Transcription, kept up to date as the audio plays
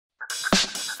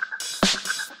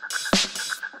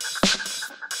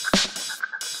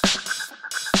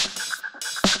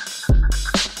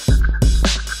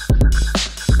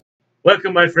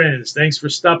Welcome, my friends. Thanks for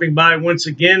stopping by once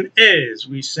again as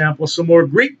we sample some more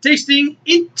great tasting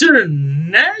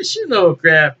international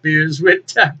craft beers with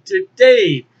Dr.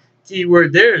 Dave.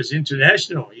 Keyword there is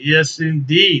international. Yes,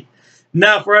 indeed.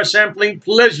 Now, for our sampling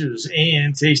pleasures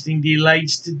and tasting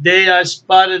delights today, I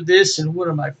spotted this in one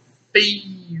of my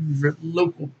favorite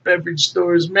local beverage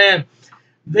stores. Man,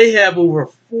 they have over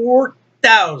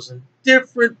 4,000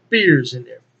 different beers in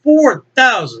there.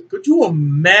 4,000. Could you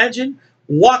imagine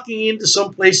walking into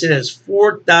some place that has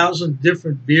 4,000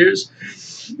 different beers?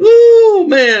 Oh,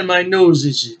 man, my nose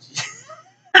is.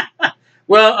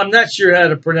 Well, I'm not sure how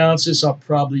to pronounce this. I'll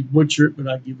probably butcher it, but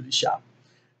I'll give it a shot.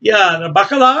 Yeah, the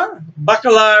Bakalar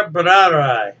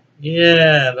Brewery.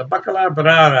 Yeah, the Bakalar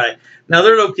Brewery. Now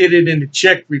they're located in the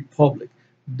Czech Republic.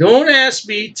 Don't ask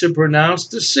me to pronounce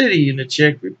the city in the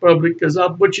Czech Republic because I'll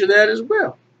butcher that as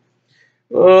well.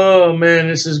 Oh man,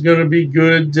 this is going to be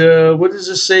good. What does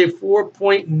it say?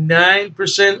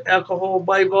 4.9% alcohol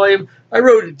by volume. I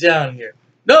wrote it down here.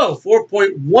 No,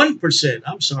 4.1%.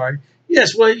 I'm sorry.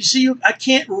 Yes, well, you see, I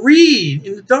can't read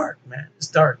in the dark, man. It's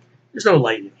dark. There's no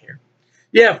light in here.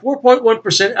 Yeah,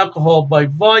 4.1% alcohol by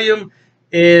volume.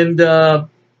 And the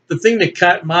thing that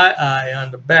caught my eye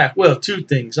on the back, well, two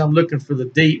things. I'm looking for the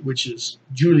date, which is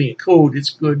Julian code. It's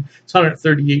good. It's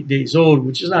 138 days old,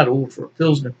 which is not old for a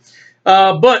Pilsner.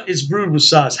 But it's brewed with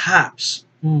Saaz hops.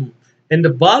 And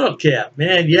the bottle cap,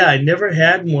 man, yeah, I never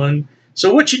had one.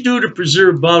 So what you do to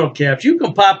preserve bottle caps, you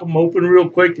can pop them open real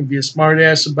quick and be a smart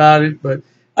ass about it, but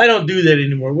I don't do that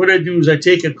anymore. What I do is I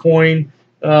take a coin.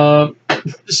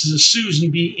 This is a Susan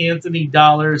B. Anthony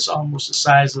dollar. It's almost the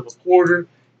size of a quarter.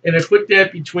 And I put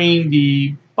that between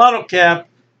the bottle cap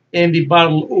and the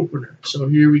bottle opener. So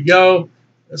here we go.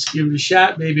 Let's give it a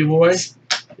shot, baby boy.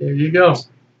 There you go.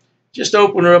 Just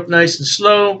open her up nice and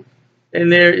slow.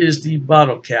 And there is the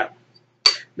bottle cap.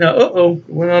 Now, it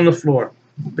went on the floor.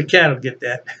 The cat will get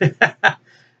that.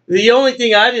 The only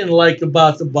thing I didn't like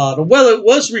about the bottle, well, it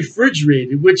was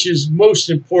refrigerated, which is most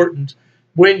important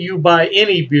when you buy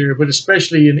any beer, but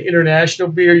especially an international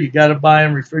beer, you got to buy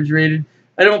them refrigerated.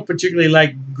 I don't particularly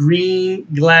like green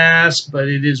glass, but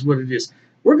it is what it is.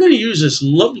 We're going to use this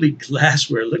lovely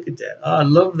glassware. Look at that. Oh, I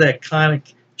love that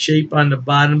conic shape on the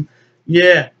bottom.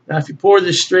 Yeah. Now, if you pour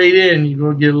this straight in, you're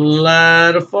going to get a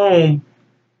lot of foam.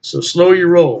 So slow your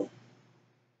roll.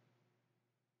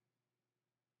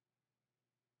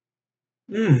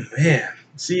 Man.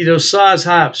 See, those Saaz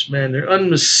hops, man, they're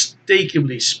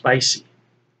unmistakably spicy.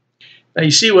 Now,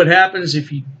 you see what happens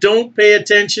if you don't pay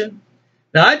attention?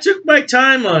 Now, I took my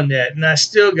time on that, and I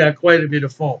still got quite a bit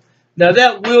of foam. Now,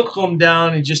 that will come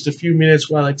down in just a few minutes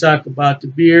while I talk about the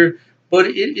beer, but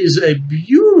it is a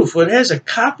beautiful, it has a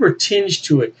copper tinge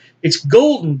to it. It's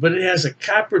golden, but it has a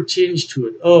copper tinge to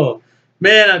it. Oh,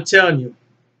 man, I'm telling you,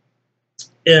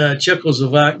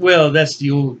 Czechoslovakia, well, that's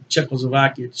the old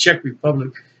Czechoslovakia, Czech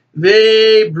Republic.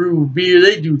 They brew beer.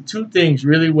 They do two things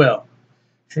really well.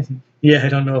 Yeah, I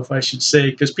don't know if I should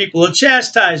say because people will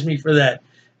chastise me for that.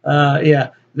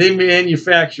 Yeah, they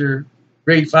manufacture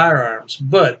great firearms,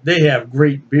 but they have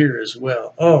great beer as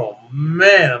well. Oh,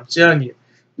 man, I'm telling you.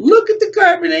 Look at the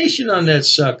carbonation on that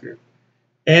sucker.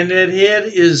 And that head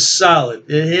is solid.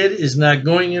 The head is not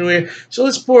going anywhere. So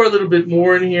let's pour a little bit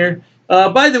more in here.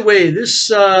 By the way,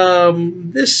 this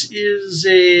is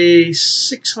a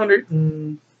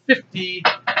 650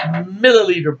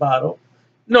 milliliter bottle.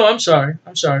 No, I'm sorry.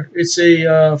 It's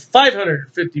a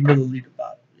 550 milliliter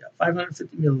bottle. Yeah,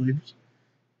 550 milliliters.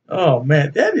 Oh,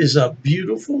 man, that is a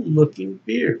beautiful looking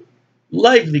beer.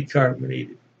 Lively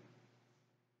carbonated.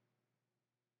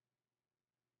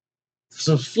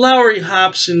 Some flowery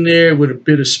hops in there with a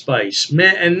bit of spice.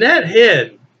 Man, and that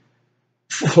head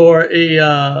for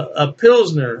a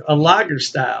Pilsner, a lager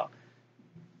style,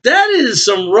 that is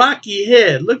some rocky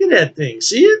head. Look at that thing.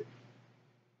 See it?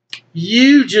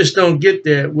 You just don't get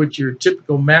that with your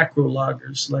typical macro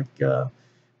lagers like, we'll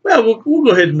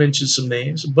go ahead and mention some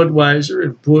names. Budweiser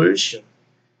and Busch and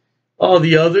all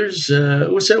the others.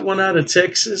 What's that one out of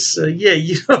Texas? Yeah,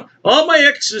 all my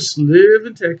exes live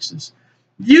in Texas.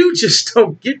 You just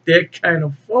don't get that kind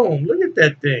of foam. Look at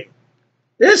that thing.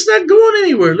 It's not going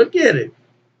anywhere. Look at it.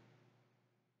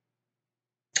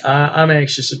 I'm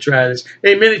anxious to try this.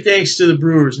 Hey, many thanks to the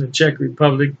brewers in the Czech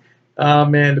Republic.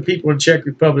 Man, the people in the Czech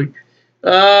Republic.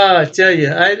 I tell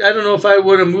you, I don't know if I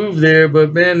would have moved there,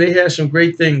 but man, they have some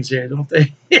great things there, don't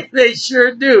they? They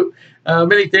sure do.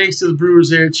 Many thanks to the brewers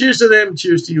there. Cheers to them.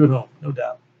 Cheers to you at home, no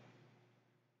doubt.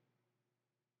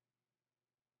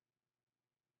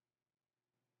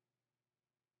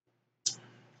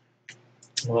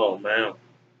 Oh, man.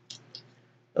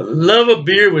 I love a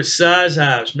beer with size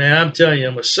hops, man. I'm telling you,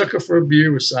 I'm a sucker for a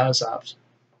beer with size hops.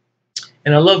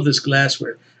 And I love this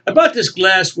glassware. I bought this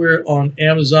glassware on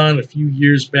Amazon a few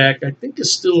years back. I think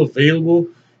it's still available,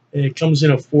 and it comes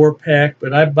in a 4-pack.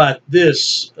 But I bought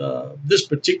this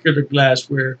particular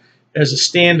glassware as a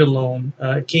standalone.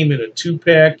 It came in a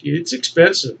 2-pack. It's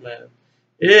expensive, man.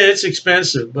 It's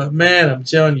expensive, but man, I'm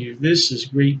telling you, this is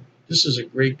great. This is a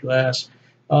great glass.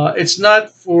 It's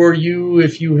not for you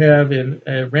if you have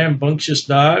a rambunctious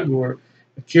dog or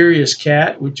a curious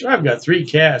cat, which I've got 3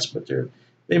 cats, but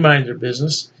they mind their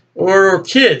business, or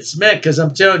kids, man. Because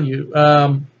I'm telling you,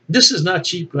 this is not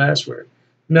cheap glassware.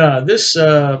 No, this 2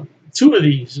 of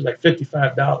these is like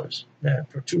 $55, man,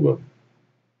 for 2 of them.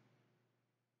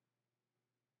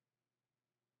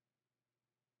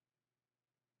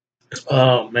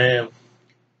 Oh man,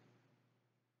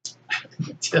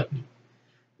 I'm telling you,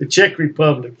 the Czech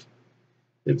Republic.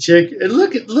 The Czech, and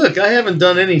look, I haven't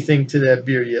done anything to that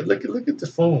beer yet. Look at the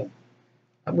foam.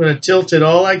 I'm going to tilt it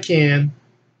all I can,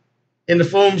 and the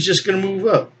foam's just going to move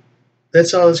up.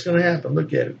 That's all that's going to happen.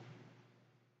 Look at it.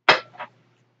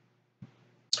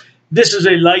 This is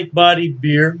a light-bodied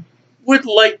beer with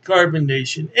light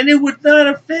carbonation, and it would not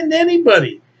offend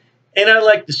anybody. And I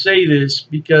like to say this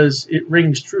because it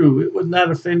rings true. It would not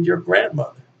offend your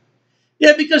grandmother.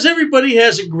 Yeah, because everybody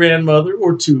has a grandmother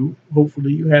or 2.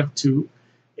 Hopefully you have 2.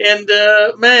 And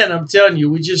man, I'm telling you,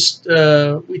 we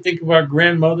think of our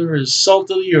grandmother as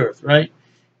salt of the earth, right?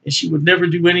 And she would never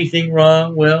do anything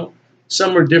wrong. Well,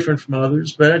 some are different from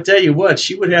others, but I tell you what,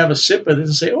 she would have a sip of it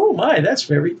and say, "Oh my, that's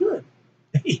very good."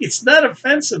 It's not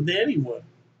offensive to anyone.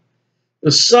 The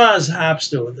Saaz hops,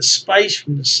 though, the spice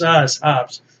from the Saaz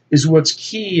hops is what's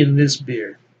key in this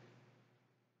beer.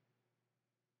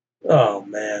 Oh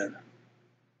man.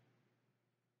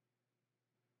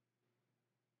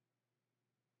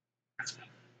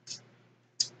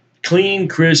 Clean,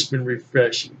 crisp, and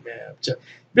refreshing, man.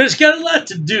 But it's got a lot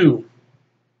to do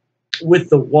with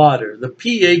the water, the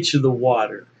pH of the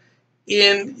water.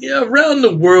 Around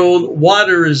the world,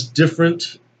 water is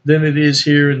different than it is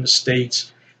here in the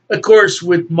States. Of course,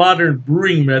 with modern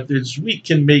brewing methods, we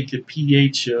can make the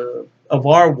pH of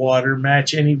our water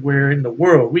match anywhere in the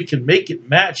world. We can make it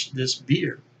match this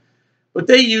beer. But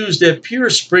they use that pure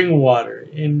spring water,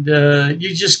 and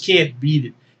you just can't beat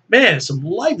it. Man, some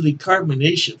lively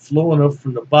carbonation flowing up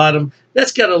from the bottom.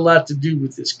 That's got a lot to do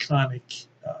with this conic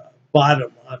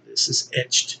bottom on this. It's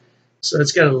etched. So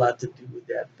it's got a lot to do with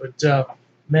that. But,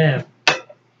 man,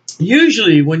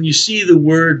 usually when you see the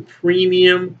word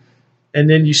premium and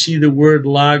then you see the word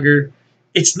lager,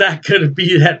 it's not going to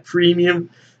be that premium.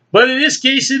 But in this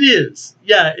case, it is.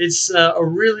 Yeah, it's a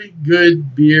really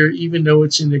good beer, even though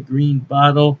it's in a green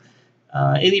bottle.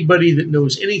 Anybody that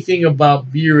knows anything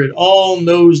about beer at all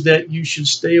knows that you should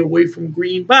stay away from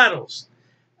green bottles.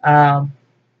 Um,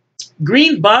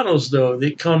 Green bottles, though,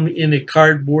 they come in a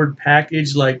cardboard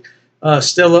package like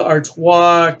Stella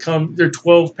Artois. Their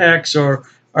 12 packs are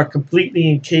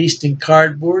completely encased in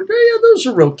cardboard. Yeah, those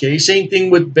are okay. Same thing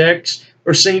with Beck's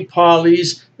or St.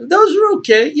 Pauli's. Those are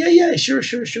okay. Yeah,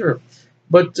 sure.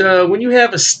 But when you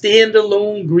have a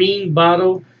standalone green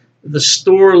bottle, the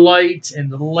store light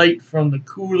and the light from the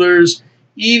coolers,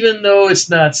 even though it's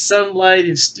not sunlight,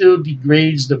 it still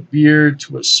degrades the beer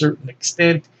to a certain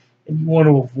extent, and you want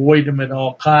to avoid them at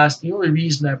all costs. The only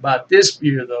reason I bought this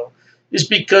beer, though, is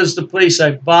because the place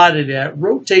I bought it at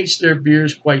rotates their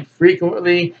beers quite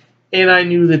frequently, and I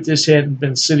knew that this hadn't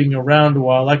been sitting around a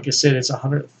while. Like I said, it's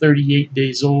 138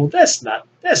 days old. That's not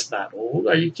old.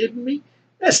 Are you kidding me?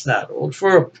 That's not old.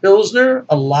 For a Pilsner,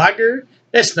 a lager,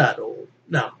 that's not old.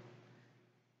 No.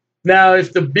 Now,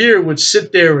 if the beer would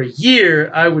sit there a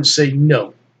year, I would say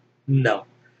no.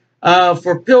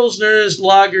 For Pilsners,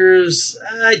 lagers,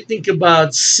 I think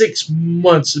about 6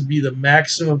 months would be the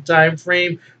maximum time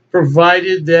frame,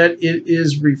 provided that it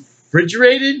is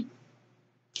refrigerated.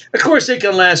 Of course, they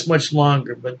can last much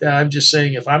longer, but I'm just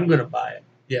saying if I'm going to buy it.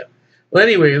 Yeah. Well,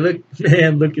 anyway, look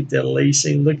at that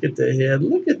lacing. Look at the head.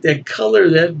 Look at that color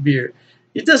of that beer.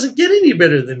 It doesn't get any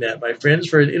better than that, my friends,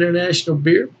 for an international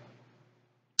beer.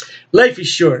 Life is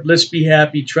short. Let's be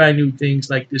happy. Try new things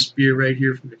like this beer right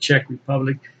here from the Czech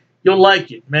Republic. You'll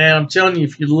like it, man. I'm telling you,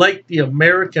 if you like the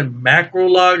American macro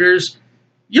lagers,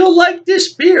 you'll like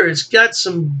this beer. It's got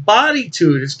some body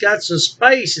to it. It's got some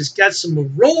spice. It's got some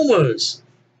aromas.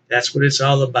 That's what it's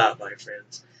all about, my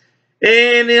friends.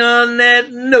 And on that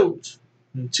note,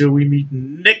 until we meet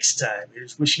next time,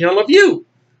 here's wishing all of you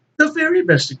the very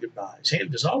best of goodbyes.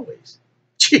 And as always,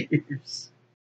 cheers.